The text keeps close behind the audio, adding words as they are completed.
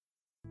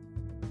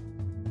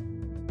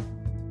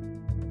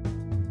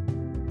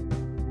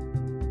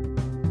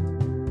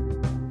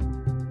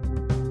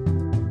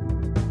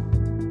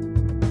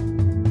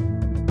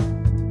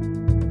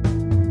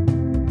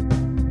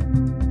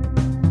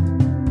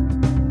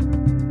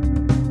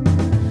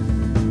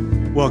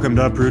Welcome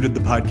to Uprooted, the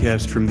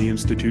podcast from the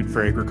Institute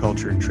for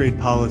Agriculture and Trade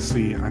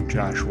Policy. I'm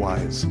Josh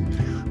Wise.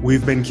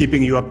 We've been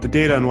keeping you up to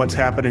date on what's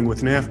happening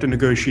with NAFTA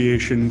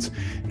negotiations,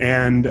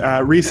 and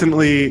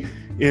recently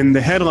in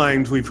the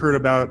headlines we've heard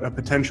about a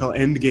potential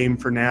endgame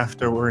for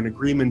NAFTA or an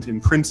agreement in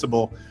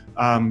principle.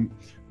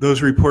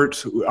 Those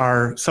reports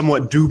are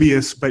somewhat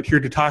dubious, but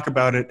here to talk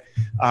about it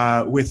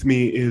with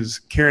me is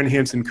Karen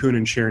Hansen-Kuhn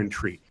and Sharon.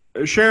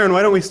 Sharon,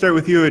 why don't we start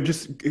with you and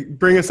just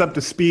bring us up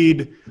to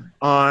speed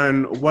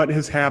on what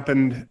has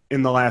happened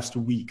in the last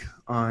week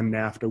on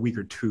NAFTA, week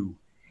or two?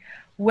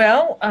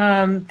 Well,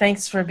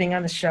 thanks for being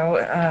on the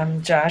show,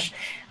 Josh.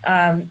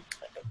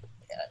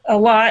 A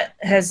lot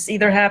has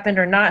either happened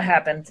or not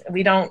happened.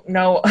 We don't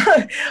know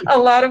a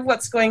lot of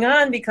what's going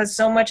on because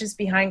so much is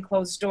behind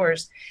closed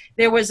doors.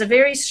 There was a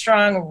very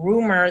strong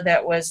rumor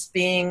that was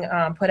being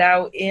put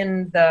out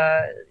in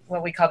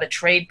what we call the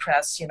trade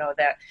press,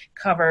 that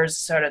covers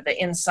sort of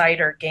the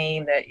insider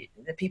game that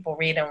the people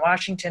read in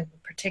Washington in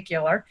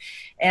particular.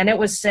 And it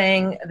was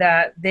saying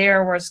that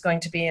there was going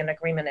to be an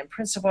agreement in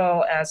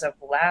principle as of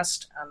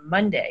last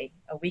Monday,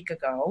 a week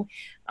ago,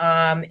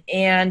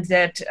 and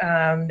that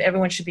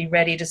everyone should be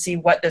ready to see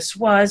what this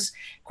was.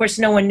 Of course,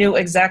 no one knew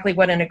exactly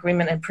what an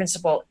agreement in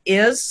principle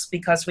is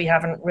because we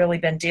haven't really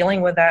been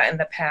dealing with that in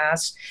the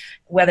past,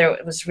 whether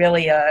it was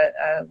really a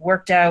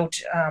worked out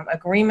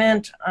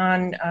agreement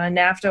on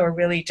NAFTA or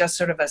really just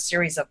sort of a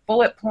series of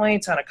bullet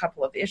points on a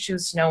couple of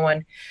issues. No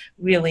one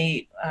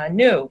really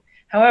knew.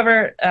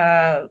 However,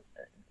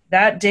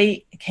 that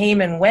date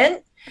came and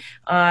went.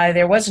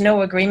 There was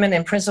no agreement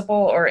in principle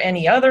or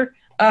any other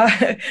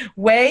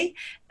way.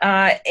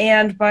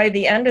 And by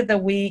the end of the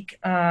week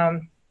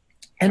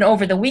and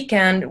over the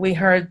weekend, we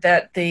heard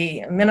that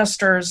the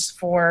ministers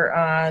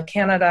for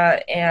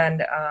Canada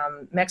and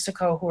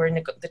Mexico, who are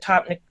the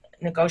top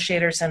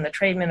negotiators and the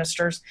trade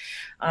ministers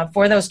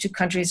for those two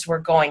countries, were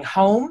going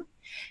home,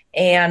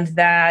 and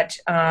that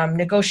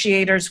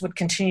negotiators would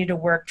continue to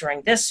work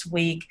during this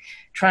week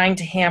trying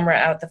to hammer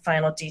out the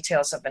final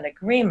details of an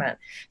agreement.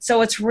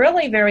 So it's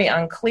really very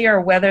unclear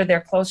whether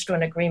they're close to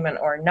an agreement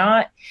or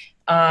not.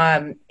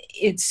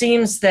 It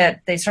seems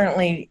that they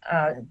certainly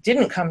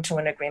didn't come to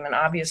an agreement,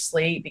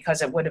 obviously,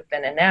 because it would have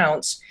been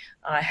announced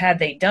had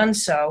they done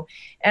so.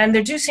 And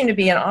there do seem to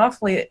be an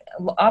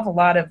awful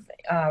lot of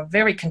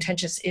very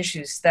contentious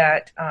issues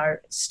that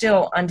are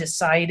still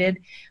undecided,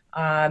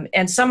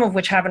 and some of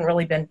which haven't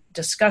really been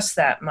discussed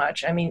that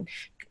much. I mean,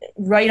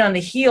 right on the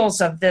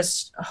heels of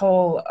this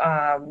whole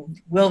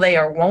will they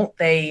or won't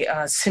they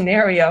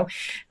scenario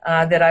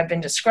that I've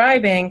been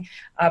describing,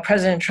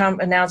 President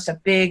Trump announced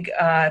a big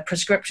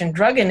prescription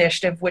drug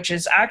initiative, which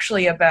is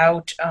actually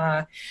about,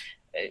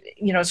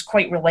 it's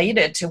quite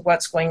related to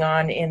what's going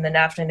on in the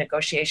NAFTA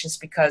negotiations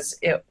because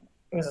it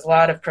was a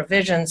lot of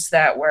provisions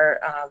that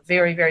were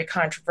very, very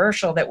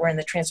controversial that were in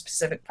the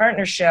Trans-Pacific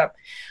Partnership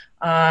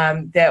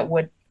that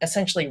would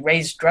essentially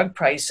raise drug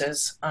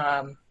prices,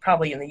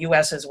 probably in the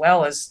U.S. as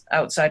well as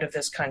outside of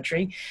this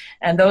country.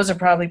 And those are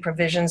probably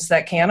provisions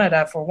that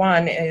Canada, for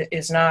one,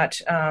 is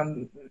not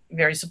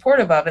very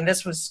supportive of. And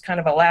this was kind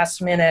of a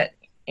last-minute,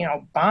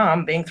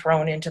 bomb being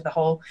thrown into the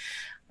whole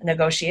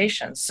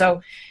negotiation.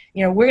 So,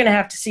 we're going to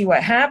have to see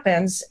what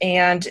happens.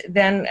 And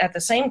then at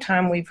the same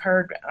time, we've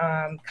heard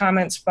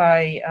comments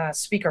by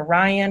Speaker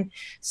Ryan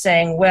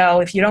saying,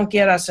 well, if you don't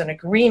get us an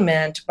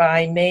agreement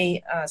by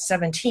May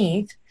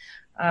 17th,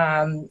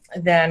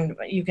 then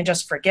you can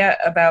just forget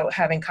about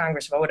having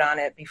Congress vote on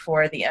it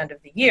before the end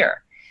of the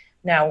year.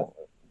 Now,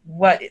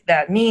 what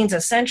that means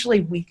essentially,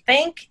 we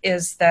think,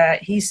 is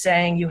that he's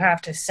saying you have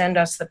to send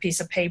us the piece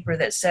of paper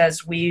that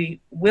says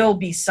we will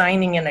be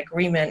signing an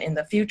agreement in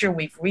the future.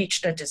 We've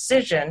reached a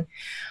decision,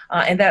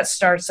 and that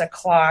starts a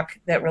clock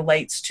that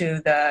relates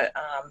to the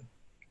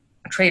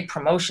Trade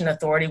Promotion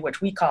Authority,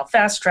 which we call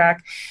Fast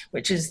Track,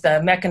 which is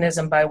the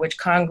mechanism by which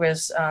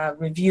Congress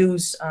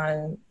reviews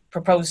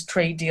proposed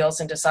trade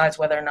deals and decides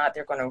whether or not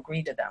they're going to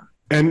agree to them.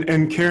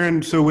 And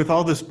Karen, so with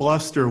all this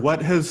bluster,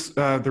 what has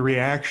the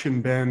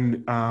reaction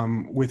been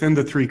within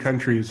the three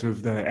countries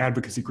of the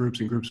advocacy groups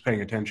and groups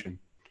paying attention?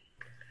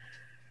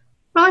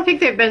 Well, I think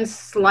there have been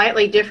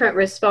slightly different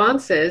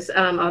responses,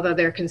 although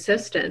they're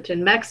consistent.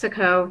 In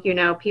Mexico,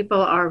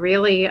 people are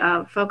really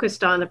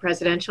focused on the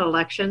presidential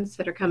elections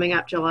that are coming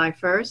up July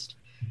 1st.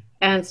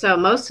 And so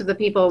most of the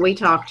people we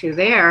talk to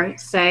there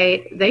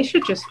say they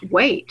should just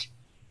wait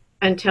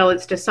until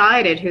it's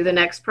decided who the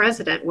next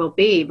president will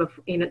be,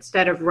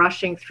 instead of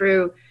rushing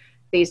through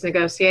these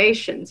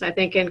negotiations. I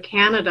think in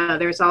Canada,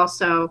 there's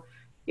also,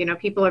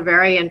 people are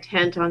very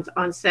intent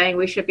on saying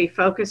we should be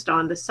focused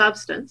on the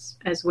substance,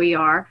 as we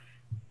are,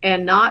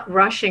 and not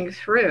rushing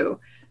through,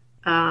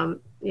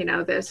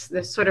 this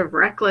sort of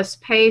reckless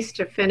pace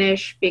to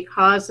finish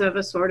because of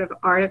a sort of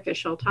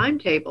artificial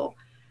timetable.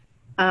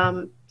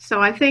 So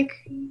I think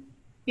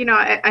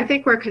I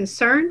think we're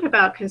concerned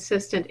about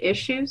consistent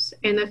issues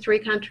in the three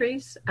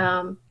countries.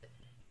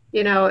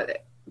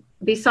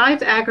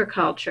 Besides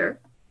agriculture,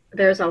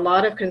 there's a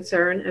lot of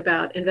concern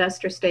about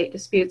investor-state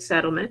dispute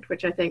settlement,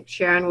 which I think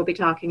Sharon will be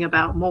talking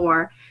about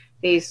more,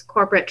 these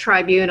corporate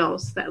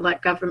tribunals that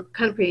let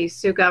countries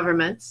sue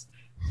governments.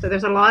 So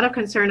there's a lot of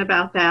concern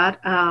about that.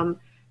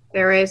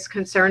 There is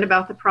concern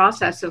about the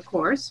process, of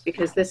course,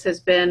 because this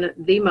has been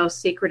the most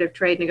secretive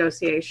trade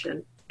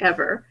negotiation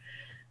ever.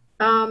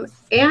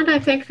 And I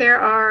think there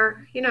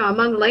are,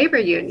 among labor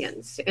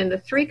unions in the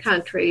three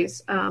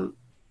countries,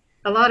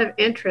 a lot of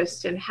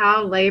interest in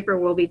how labor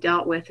will be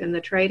dealt with in the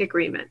trade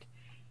agreement.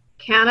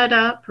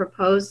 Canada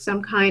proposed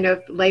some kind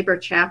of labor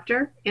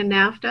chapter in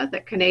NAFTA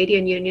that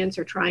Canadian unions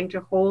are trying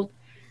to hold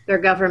their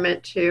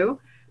government to.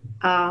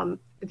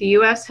 The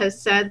U.S.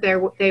 has said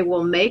they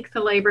will make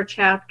the labor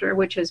chapter,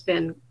 which has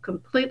been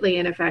completely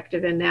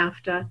ineffective in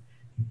NAFTA,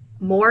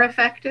 more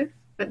effective,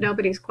 but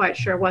nobody's quite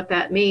sure what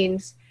that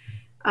means.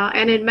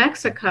 And in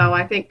Mexico,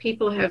 I think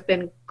people have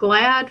been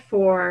glad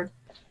for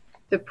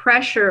the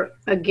pressure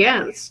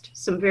against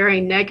some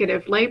very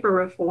negative labor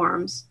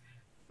reforms,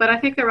 but I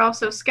think they're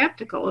also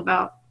skeptical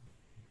about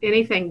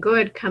anything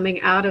good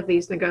coming out of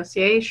these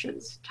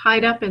negotiations.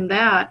 Tied up in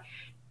that,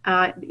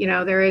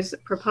 there is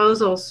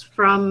proposals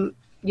from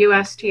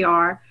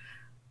USTR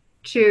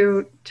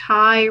to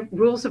tie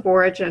rules of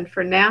origin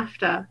for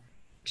NAFTA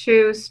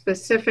to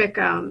specific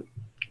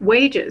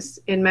wages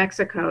in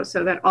Mexico,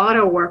 so that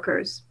auto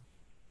workers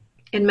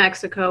in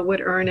Mexico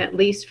would earn at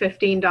least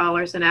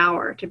 $15 an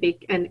hour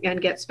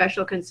and get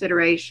special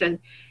consideration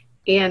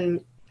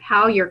in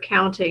how you're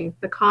counting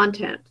the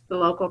content, the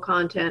local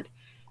content,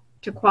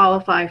 to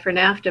qualify for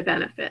NAFTA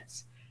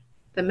benefits.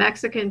 The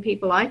Mexican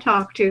people I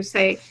talk to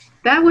say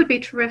that would be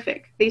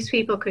terrific. These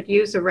people could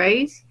use a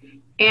raise,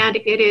 and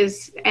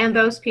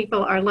those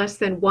people are less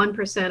than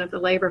 1% of the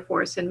labor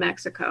force in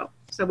Mexico.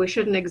 So we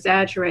shouldn't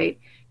exaggerate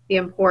the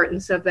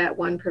importance of that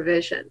one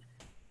provision.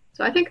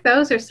 So I think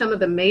those are some of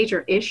the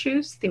major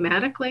issues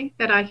thematically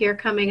that I hear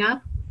coming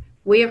up.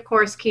 We, of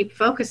course, keep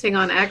focusing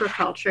on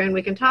agriculture, and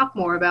we can talk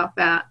more about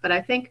that. But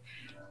I think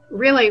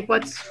really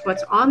what's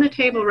on the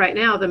table right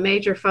now, the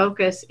major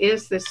focus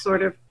is this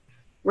sort of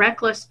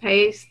reckless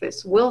pace,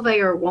 this will they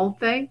or won't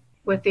they,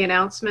 with the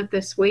announcement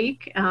this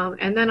week,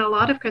 and then a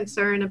lot of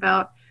concern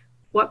about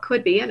what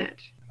could be in it.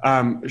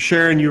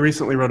 Sharon, you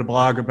recently wrote a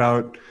blog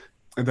about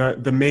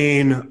the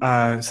Maine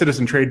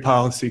Citizen Trade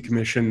Policy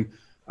Commission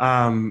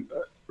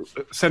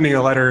sending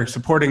a letter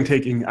supporting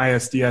taking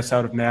ISDS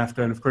out of NAFTA.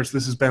 And of course,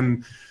 this has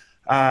been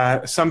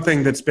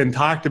something that's been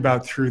talked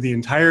about through the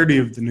entirety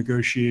of the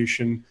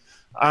negotiation.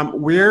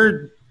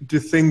 Where do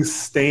things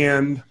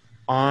stand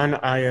on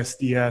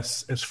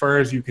ISDS as far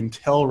as you can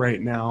tell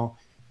right now?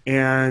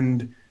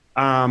 And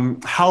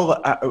how,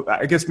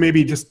 I guess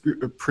maybe just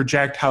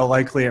project how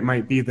likely it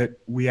might be that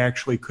we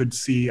actually could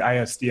see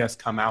ISDS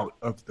come out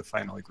of the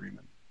final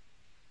agreement.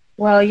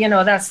 Well,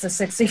 that's the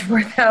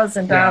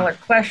 $64,000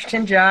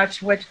 question,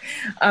 Josh, which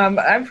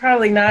I'm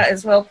probably not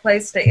as well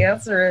placed to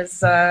answer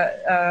as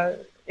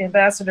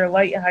Ambassador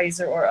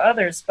Lighthizer or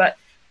others. But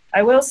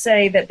I will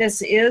say that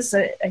this is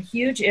a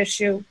huge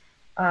issue.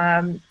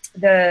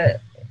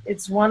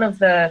 It's one of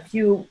the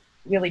few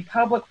really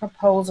public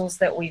proposals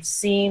that we've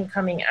seen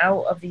coming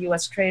out of the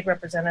U.S. Trade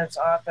Representative's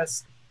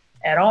office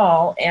at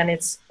all, and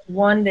it's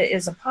one that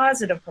is a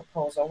positive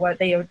proposal. What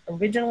they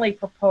originally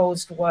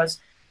proposed was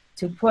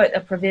to put a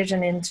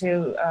provision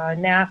into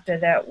NAFTA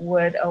that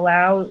would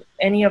allow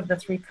any of the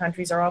three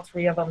countries, or all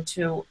three of them,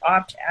 to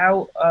opt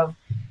out of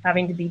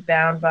having to be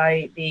bound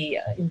by the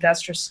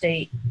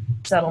investor-state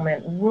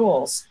settlement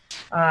rules.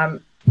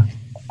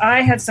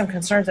 I had some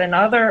concerns, and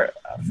other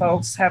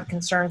folks have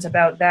concerns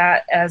about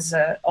that as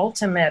an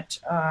ultimate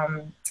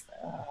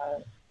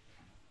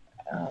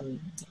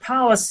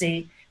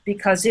policy,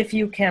 because if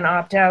you can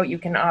opt out, you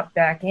can opt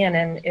back in,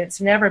 and it's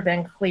never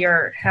been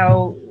clear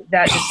how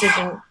that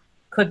decision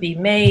could be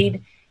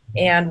made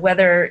and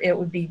whether it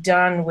would be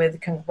done with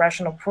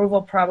congressional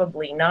approval.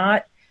 Probably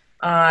not.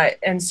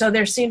 And so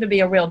there seemed to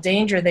be a real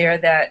danger there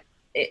that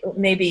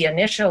maybe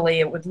initially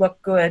it would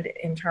look good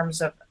in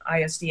terms of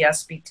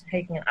ISDS be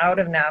taken out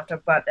of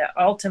NAFTA, but that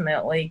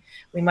ultimately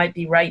we might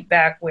be right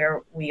back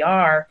where we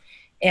are.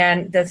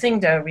 And the thing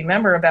to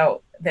remember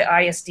about the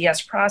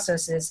ISDS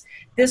process is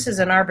this is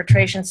an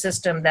arbitration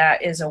system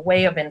that is a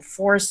way of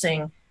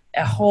enforcing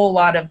a whole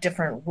lot of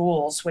different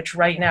rules, which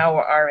right now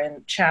are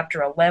in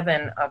Chapter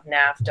 11 of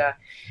NAFTA.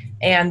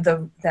 And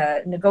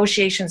the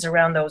negotiations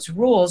around those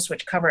rules,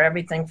 which cover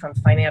everything from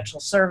financial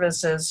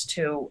services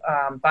to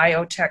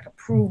biotech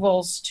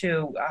approvals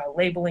to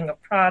labeling of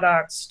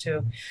products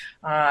to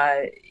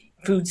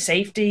food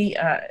safety,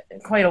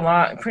 quite a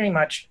lot, pretty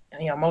much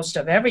most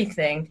of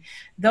everything.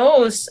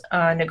 Those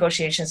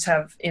negotiations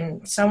have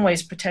in some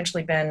ways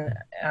potentially been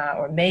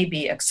or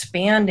maybe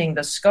expanding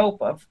the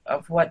scope of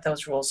what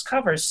those rules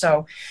cover.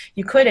 So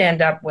you could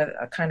end up with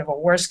a kind of a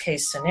worst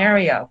case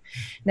scenario.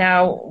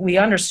 Now, we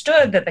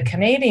understood that the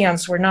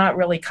Canadians were not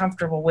really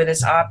comfortable with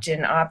this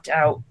opt-in,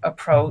 opt-out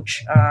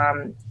approach.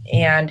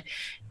 And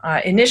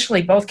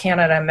Initially, both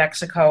Canada and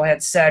Mexico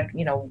had said,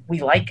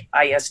 we like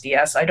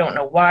ISDS. I don't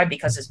know why,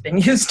 because it's been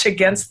used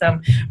against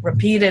them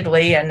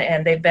repeatedly,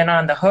 and they've been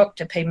on the hook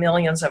to pay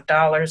millions of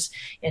dollars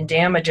in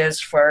damages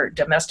for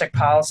domestic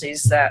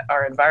policies that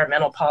are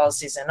environmental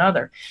policies and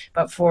other.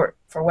 But for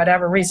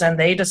whatever reason,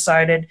 they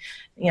decided,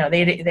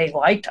 they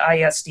liked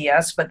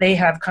ISDS, but they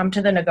have come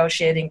to the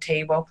negotiating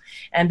table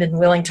and been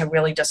willing to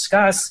really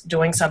discuss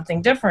doing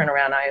something different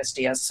around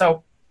ISDS.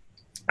 So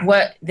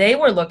what they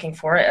were looking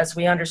for, as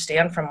we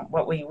understand from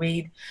what we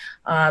read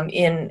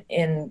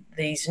in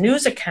these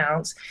news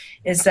accounts,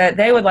 is that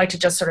they would like to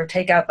just sort of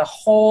take out the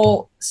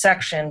whole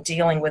section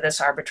dealing with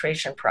this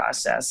arbitration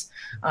process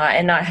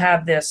and not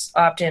have this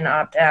opt-in,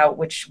 opt-out,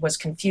 which was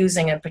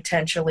confusing and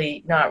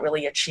potentially not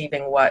really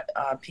achieving what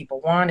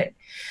people wanted.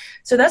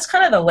 So that's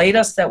kind of the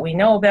latest that we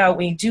know about.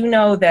 We do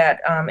know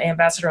that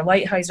Ambassador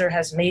Lighthizer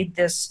has made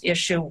this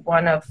issue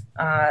one of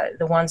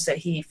the ones that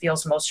he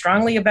feels most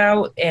strongly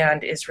about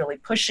and is really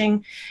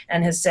pushing,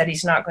 and has said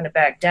he's not going to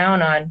back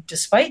down on,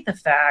 despite the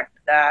fact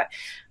that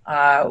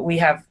we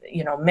have,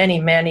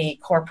 many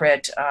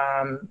corporate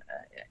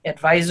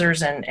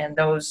advisors and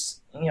those,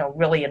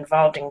 really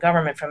involved in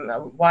government from a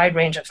wide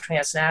range of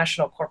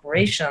transnational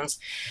corporations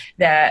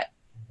that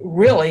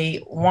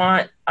really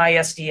want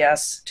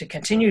ISDS to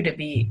continue to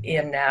be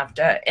in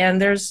NAFTA.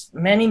 And there's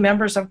many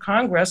members of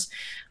Congress,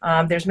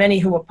 there's many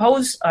who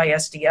oppose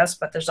ISDS,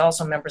 but there's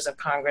also members of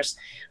Congress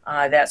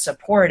that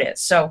support it.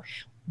 So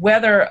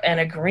whether an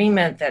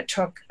agreement that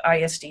took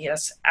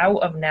ISDS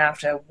out of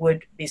NAFTA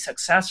would be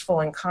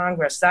successful in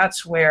Congress,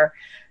 that's where,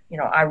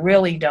 I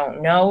really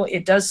don't know.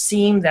 It does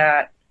seem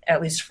that,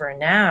 at least for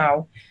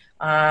now,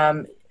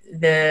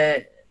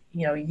 the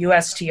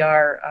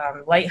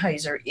USTR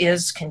Lighthizer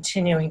is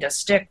continuing to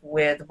stick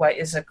with what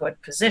is a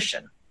good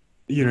position.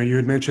 You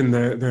had mentioned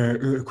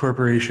the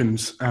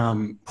corporations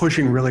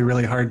pushing really,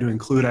 really hard to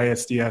include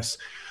ISDS.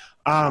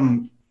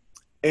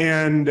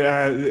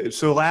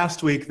 So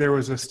last week there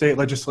was a state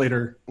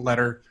legislator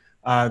letter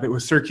that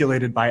was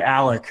circulated by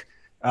ALEC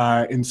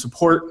in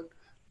support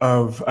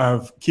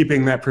of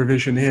keeping that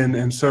provision in.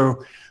 And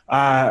so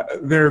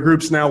there are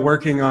groups now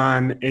working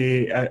on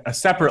a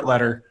separate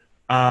letter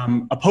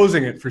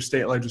opposing it for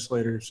state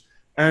legislators.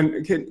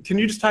 And can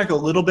you just talk a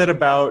little bit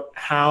about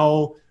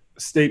how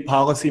state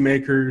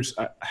policymakers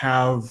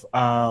have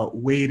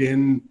weighed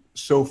in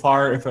so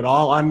far, if at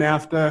all, on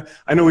NAFTA?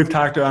 I know we've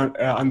talked on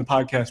the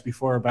podcast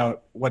before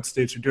about what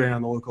states are doing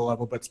on the local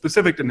level, but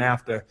specific to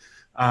NAFTA,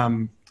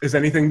 is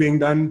anything being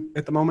done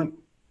at the moment?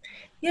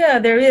 Yeah,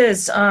 there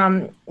is.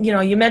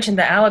 You mentioned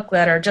the ALEC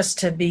letter. Just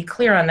to be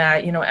clear on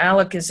that,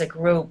 ALEC is a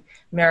group,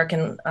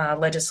 American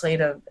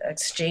Legislative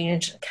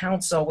Exchange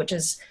Council, which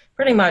is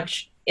pretty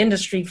much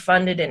industry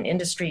funded and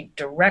industry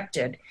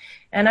directed.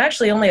 And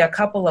actually only a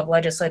couple of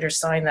legislators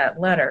signed that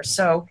letter.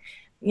 So,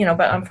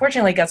 but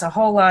unfortunately it gets a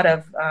whole lot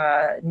of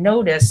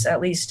notice, at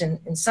least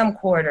in some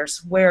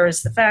quarters,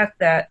 whereas the fact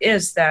that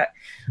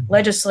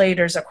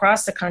legislators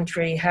across the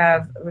country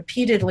have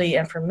repeatedly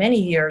and for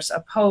many years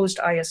opposed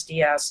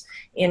ISDS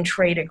in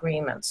trade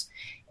agreements.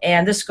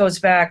 And this goes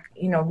back,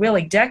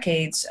 really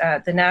decades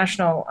at the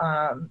National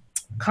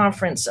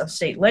Conference of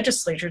State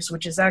Legislatures,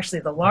 which is actually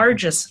the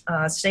largest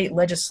state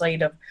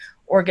legislative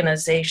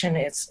organization.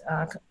 It's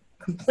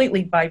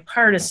completely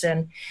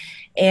bipartisan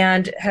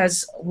and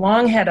has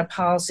long had a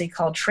policy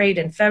called trade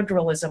and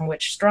federalism,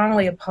 which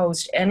strongly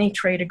opposed any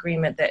trade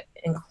agreement that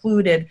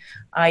included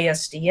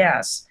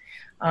ISDS.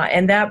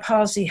 And that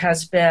policy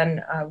has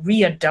been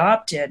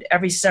readopted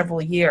every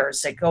several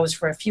years. It goes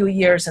for a few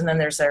years, and then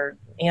there's their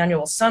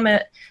annual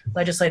summit.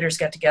 Legislators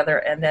get together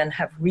and then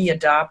have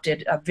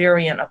readopted a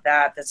variant of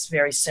that that's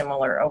very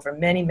similar over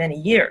many, many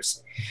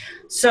years.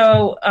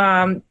 So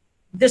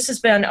this has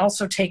been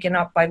also taken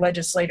up by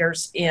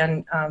legislators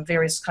in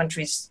various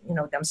countries,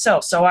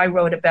 themselves. So I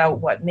wrote about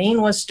what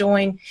Maine was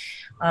doing.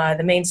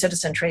 The Maine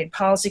Citizen Trade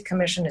Policy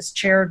Commission is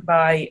chaired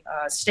by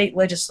state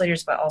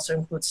legislators, but also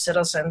includes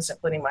citizens,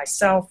 including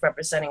myself,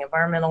 representing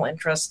environmental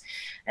interests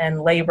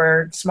and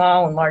labor,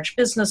 small and large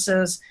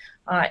businesses.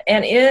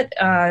 And it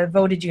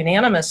voted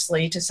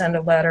unanimously to send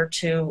a letter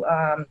to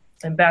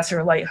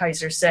Ambassador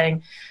Lighthizer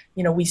saying,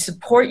 we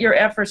support your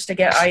efforts to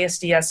get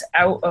ISDS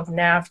out of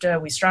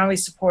NAFTA. We strongly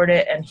support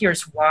it, and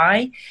here's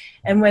why.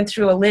 And went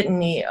through a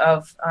litany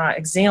of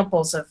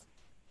examples of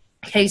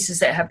cases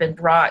that have been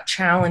brought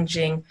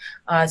challenging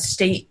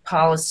state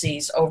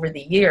policies over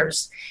the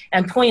years,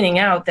 and pointing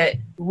out that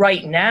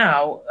right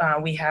now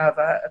we have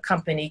a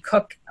company,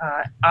 Cook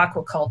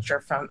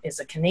Aquaculture, is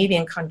a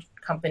Canadian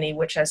company,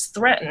 which has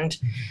threatened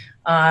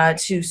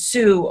to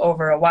sue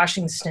over a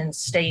Washington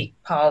state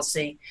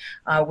policy,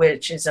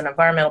 which is an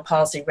environmental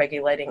policy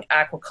regulating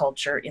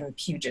aquaculture in the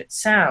Puget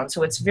Sound.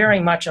 So it's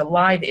very much a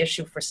live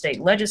issue for state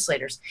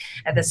legislators.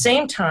 At the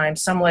same time,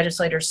 some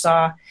legislators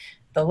saw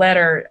the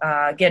letter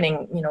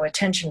getting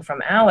attention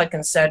from ALEC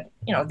and said,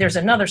 there's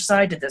another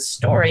side to this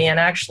story. And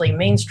actually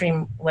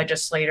mainstream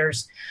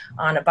legislators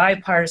on a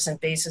bipartisan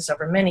basis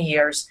over many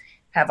years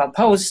have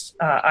opposed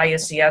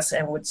ISDS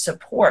and would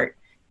support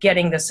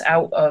getting this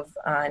out of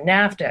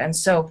NAFTA. And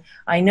so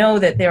I know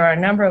that there are a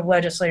number of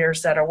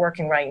legislators that are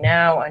working right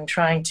now on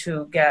trying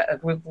to get a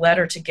group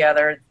letter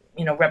together,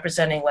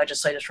 representing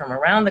legislators from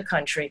around the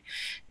country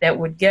that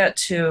would get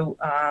to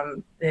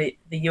the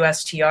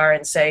USTR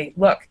and say,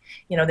 look,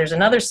 there's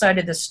another side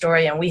of this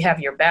story and we have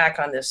your back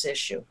on this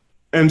issue.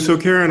 And so,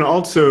 Karen,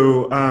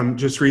 also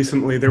just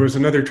recently, there was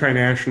another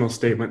trinational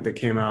statement that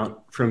came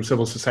out from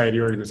civil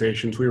society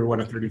organizations. We were one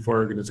of 34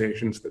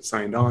 organizations that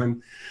signed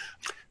on.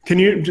 Can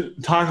you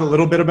talk a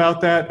little bit about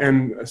that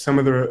and some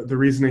of the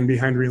reasoning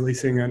behind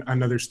releasing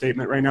another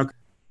statement right now?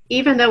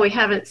 Even though we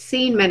haven't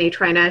seen many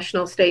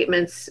trinational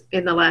statements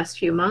in the last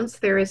few months,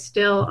 there is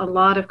still a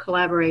lot of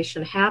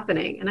collaboration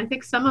happening. And I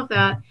think some of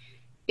that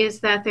is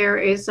that there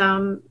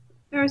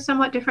are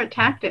somewhat different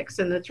tactics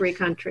in the three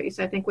countries.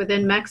 I think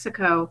within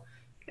Mexico,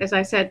 as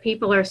I said,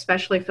 people are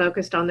especially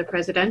focused on the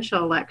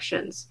presidential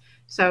elections.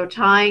 So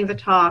tying the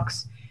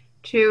talks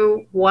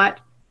to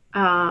what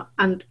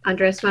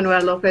Andrés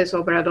Manuel López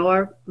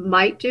Obrador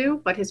might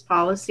do, what his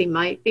policy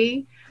might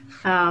be,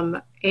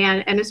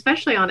 and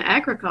especially on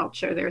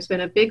agriculture. There's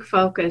been a big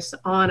focus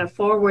on a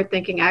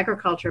forward-thinking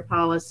agriculture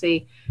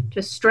policy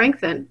to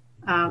strengthen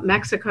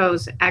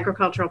Mexico's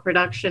agricultural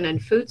production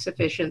and food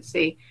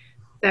sufficiency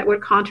that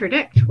would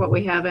contradict what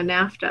we have in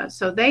NAFTA.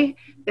 So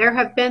there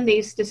have been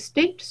these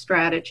distinct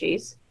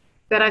strategies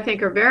that I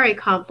think are very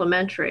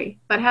complementary,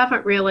 but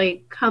haven't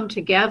really come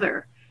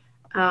together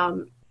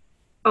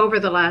over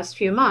the last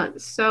few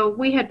months. So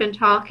we had been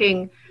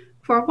talking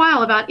for a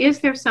while about, is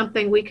there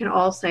something we can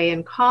all say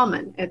in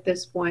common at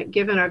this point,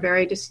 given our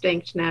very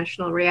distinct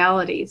national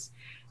realities?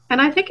 And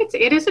I think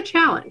it is a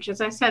challenge. As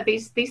I said,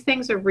 these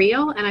things are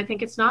real, and I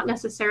think it's not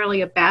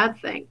necessarily a bad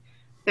thing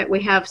that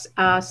we have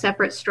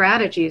separate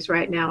strategies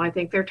right now. I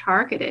think they're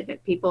targeted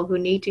at people who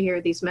need to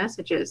hear these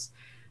messages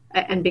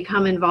and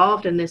become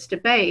involved in this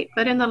debate.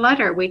 But in the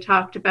letter, we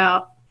talked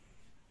about,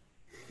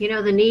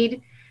 the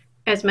need,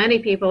 as many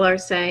people are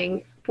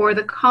saying, for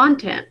the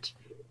content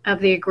of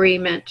the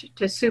agreement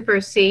to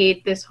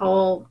supersede this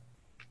whole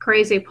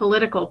crazy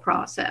political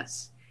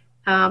process.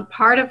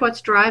 Part of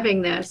what's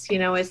driving this,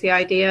 is the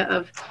idea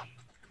of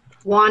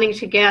wanting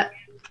to get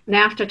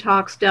NAFTA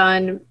talks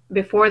done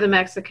before the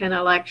Mexican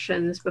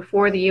elections,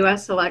 before the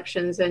U.S.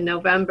 elections in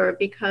November,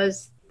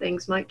 because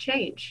things might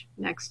change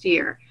next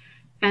year.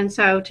 And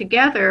so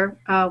together,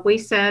 we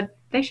said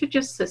they should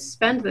just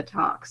suspend the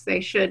talks. They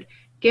should,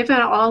 given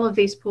all of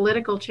these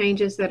political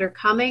changes that are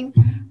coming,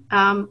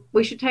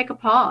 we should take a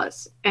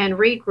pause and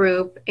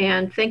regroup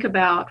and think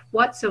about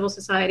what civil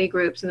society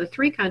groups in the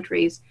three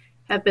countries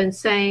have been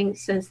saying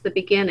since the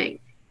beginning.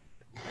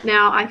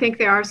 Now, I think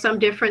there are some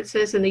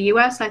differences in the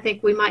U.S. I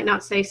think we might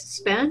not say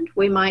suspend.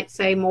 We might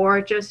say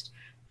more just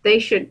they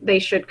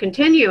should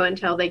continue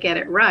until they get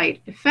it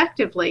right.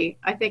 Effectively,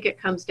 I think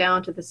it comes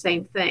down to the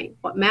same thing.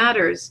 What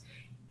matters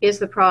is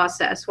the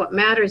process. What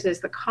matters is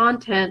the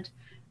content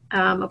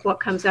of what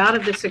comes out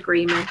of this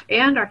agreement,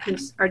 and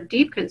our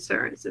deep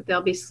concerns that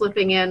they'll be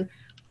slipping in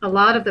a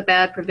lot of the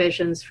bad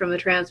provisions from the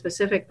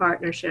Trans-Pacific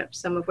Partnership,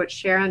 some of which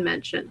Sharon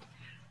mentioned.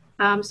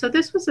 So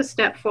this was a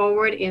step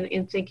forward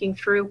in thinking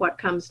through what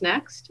comes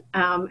next.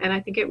 And I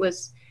think it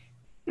was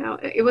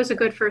a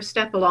good first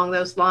step along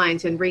those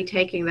lines in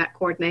retaking that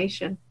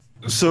coordination.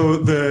 So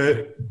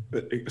the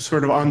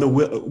sort of on the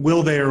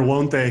will they or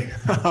won't they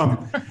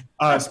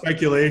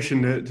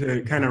speculation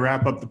to kind of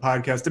wrap up the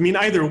podcast. I mean,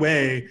 either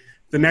way,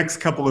 the next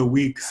couple of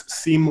weeks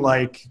seem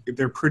like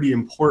they're pretty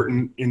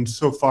important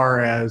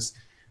insofar as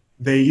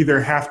they either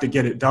have to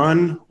get it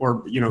done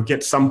or,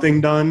 get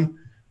something done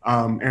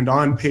and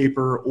on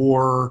paper,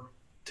 or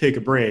take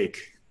a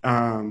break,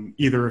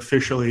 either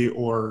officially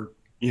or,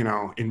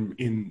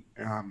 in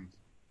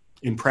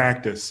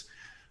practice.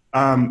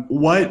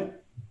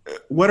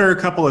 What are a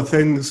couple of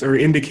things or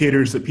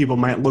indicators that people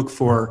might look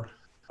for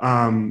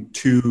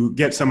to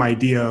get some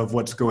idea of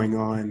what's going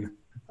on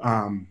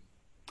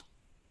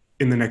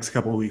in the next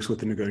couple of weeks with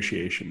the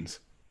negotiations?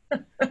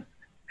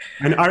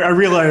 And I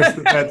realize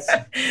that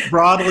that's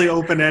broadly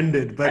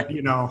open-ended, but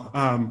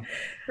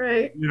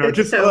right.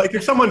 Just so, like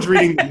if someone's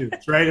reading the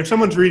news, right? If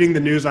someone's reading the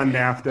news on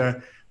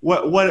NAFTA,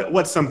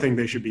 what's something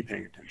they should be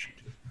paying attention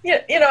to?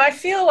 Yeah, I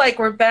feel like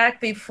we're back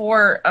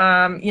before,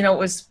 it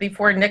was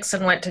before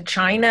Nixon went to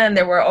China, and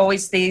there were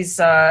always these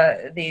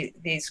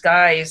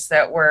guys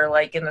that were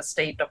like in the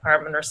State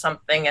Department or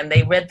something, and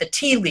they read the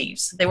tea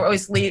leaves. They were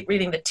always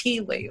reading the tea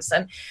leaves,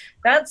 and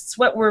that's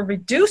what we're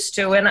reduced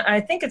to. And I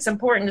think it's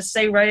important to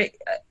say right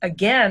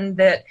again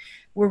that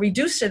we're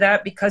reduced to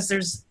that because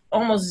there's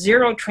almost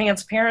zero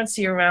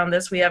transparency around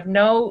this. We have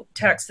no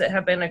texts that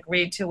have been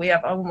agreed to. We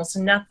have almost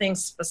nothing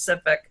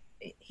specific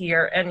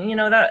here, and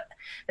that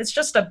it's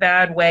just a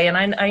bad way. And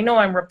I know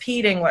I'm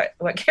repeating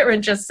what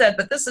Karen just said,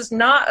 but this is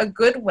not a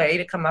good way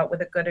to come up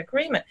with a good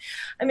agreement.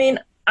 I mean,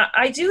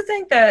 I do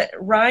think that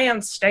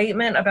Ryan's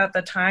statement about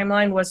the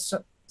timeline was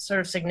sort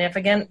of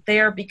significant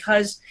there,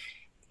 because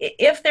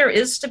if there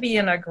is to be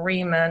an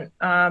agreement,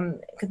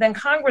 then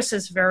Congress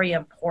is very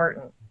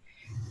important.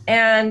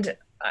 And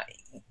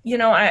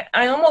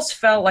I almost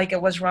felt like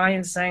it was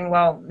Ryan saying,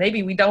 well,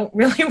 maybe we don't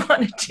really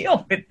want to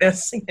deal with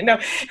this,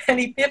 and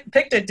he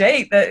picked a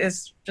date that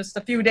is just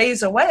a few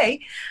days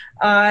away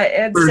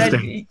and Thursday.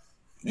 said,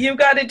 you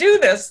got to do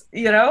this,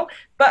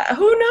 but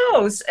who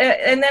knows?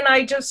 And then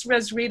I just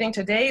was reading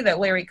today that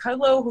Larry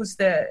Kudlow, who's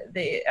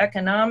the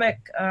economic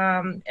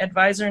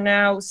advisor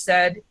now,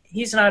 said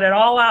he's not at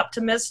all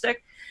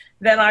optimistic.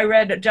 Then I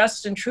read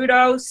Justin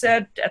Trudeau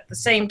said at the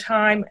same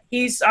time,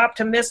 he's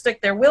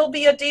optimistic there will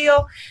be a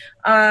deal.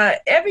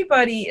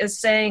 Everybody is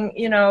saying,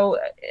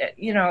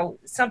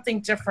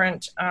 something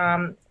different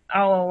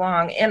all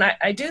along. And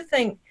I do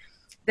think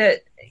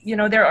that,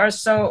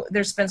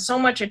 there's been so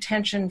much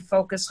attention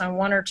focused on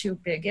one or two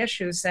big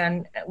issues.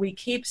 And we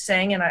keep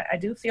saying, and I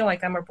do feel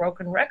like I'm a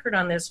broken record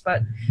on this,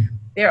 but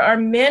there are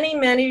many,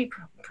 many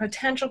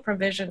potential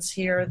provisions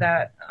here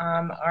that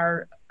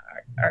are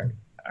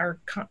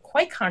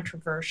quite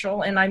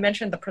controversial. And I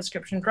mentioned the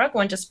prescription drug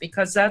one just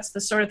because that's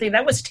the sort of thing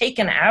that was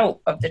taken out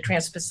of the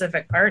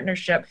Trans-Pacific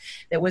Partnership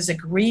that was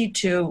agreed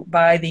to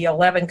by the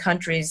 11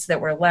 countries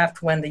that were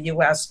left when the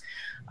U.S.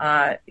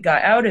 Got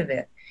out of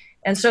it.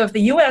 And so if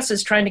the U.S.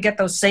 is trying to get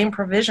those same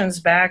provisions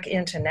back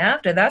into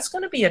NAFTA, that's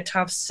going to be a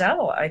tough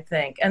sell, I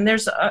think. And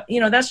there's,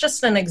 that's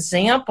just an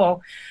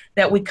example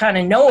that we kind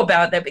of know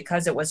about that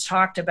because it was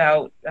talked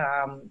about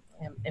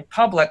in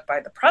public by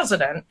the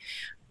president.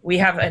 We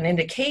have an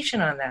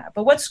indication on that.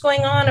 But what's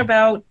going on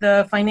about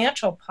the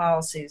financial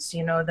policies,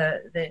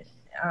 the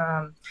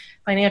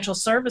financial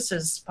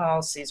services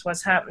policies,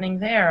 what's happening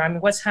there? I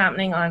mean, what's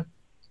happening on,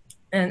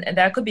 and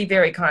that could be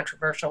very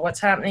controversial,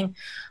 what's happening,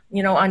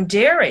 on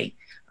dairy?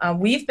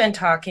 We've been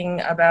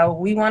talking about,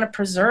 we want to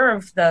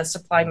preserve the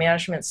supply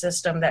management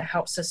system that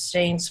helps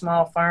sustain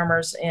small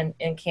farmers in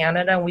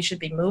Canada. We should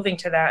be moving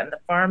to that in the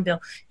Farm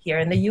Bill here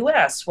in the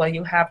U.S. Well,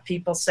 you have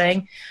people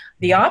saying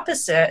the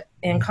opposite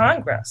in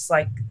Congress,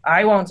 like,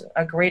 I won't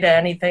agree to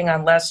anything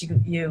unless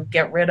you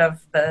get rid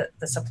of the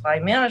supply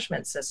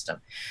management system.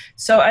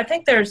 So I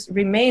think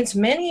remains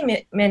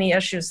many, many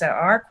issues that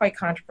are quite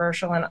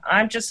controversial, and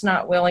I'm just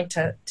not willing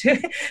to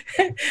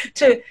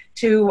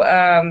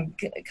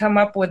come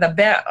up with a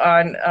bet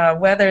on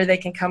whether they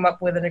can come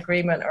up with an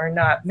agreement or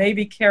not.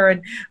 Maybe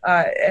Karen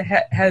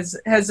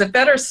has a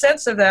better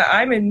sense of that.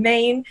 I'm in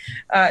Maine.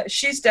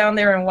 She's down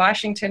there in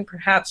Washington.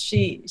 Perhaps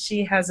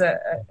she has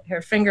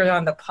her finger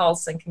on the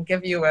pulse and can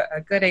give you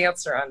a good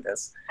answer on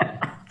this.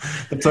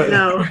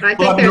 No, I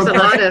think there's a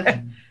lot of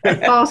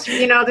false,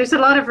 there's a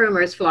lot of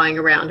rumors flying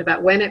around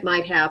about when it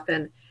might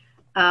happen.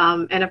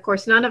 And of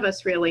course, none of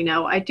us really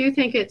know. I do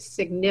think it's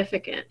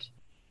significant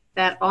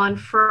that on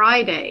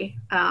Friday,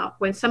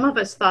 when some of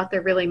us thought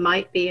there really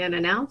might be an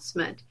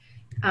announcement,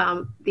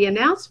 the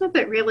announcement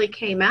that really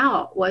came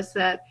out was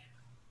that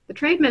the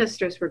trade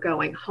ministers were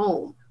going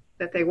home,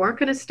 that they weren't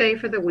going to stay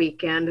for the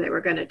weekend. They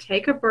were going to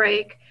take a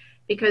break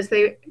because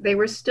they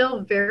were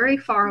still very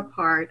far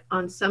apart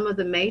on some of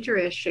the major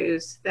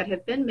issues that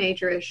have been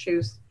major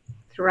issues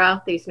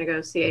throughout these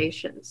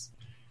negotiations.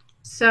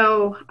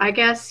 So I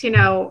guess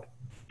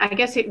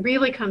it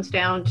really comes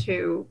down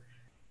to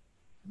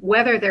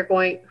whether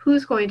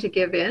who's going to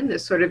give in,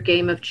 this sort of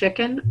game of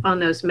chicken on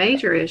those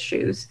major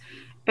issues.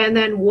 And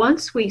then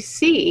once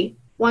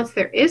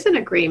there is an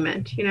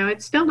agreement,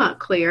 it's still not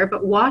clear,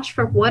 but watch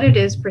for what it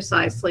is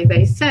precisely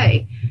they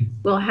say.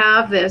 We'll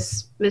have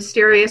this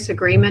mysterious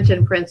agreement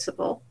in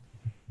principle,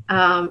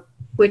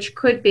 which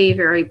could be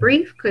very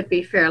brief, could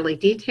be fairly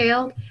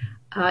detailed,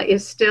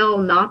 is still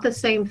not the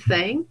same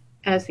thing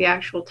as the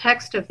actual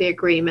text of the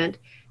agreement.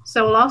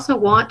 So we'll also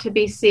want to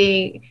be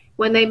seeing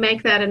when they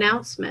make that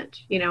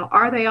announcement,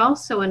 are they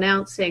also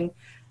announcing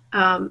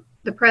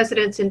the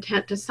president's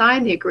intent to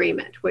sign the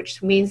agreement,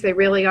 which means they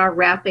really are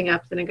wrapping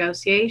up the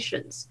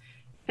negotiations.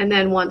 And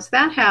then once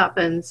that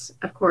happens,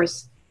 of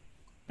course,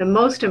 the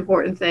most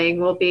important thing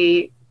will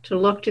be to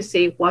look to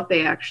see what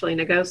they actually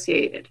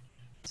negotiated.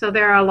 So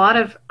there are a lot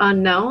of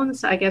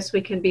unknowns. I guess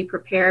we can be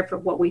prepared for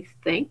what we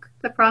think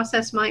the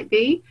process might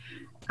be.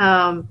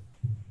 But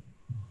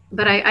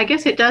I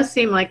guess it does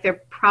seem like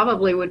there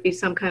probably would be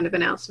some kind of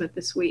announcement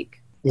this week.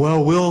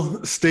 Well,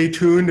 we'll stay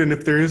tuned, and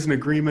if there is an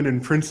agreement in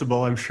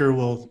principle, I'm sure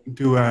we'll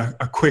do a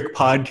quick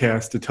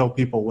podcast to tell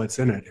people what's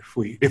in it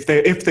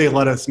if they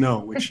let us know.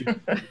 Which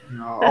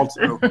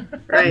also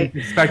right.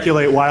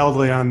 Speculate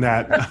wildly on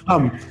that.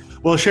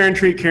 Well, Sharon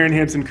Treat, Karen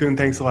Hansen-Kuhn,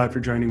 thanks a lot for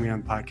joining me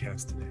on the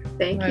podcast today.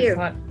 Thank you.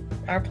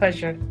 Our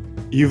pleasure.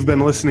 You've been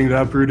listening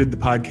to Uprooted, the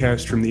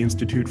podcast from the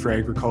Institute for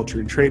Agriculture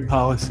and Trade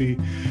Policy.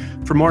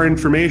 For more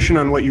information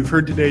on what you've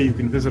heard today, you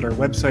can visit our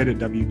website at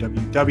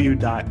www.iatp.org.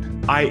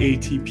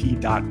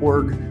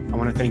 I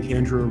want to thank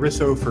Andrew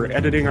Arisso for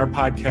editing our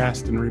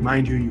podcast and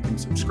remind you can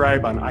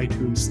subscribe on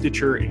iTunes,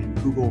 Stitcher,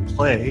 and Google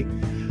Play.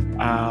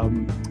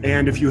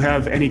 And if you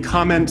have any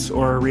comments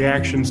or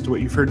reactions to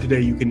what you've heard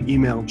today, you can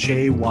email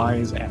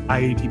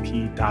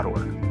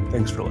jwise@iatp.org.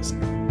 Thanks for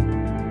listening.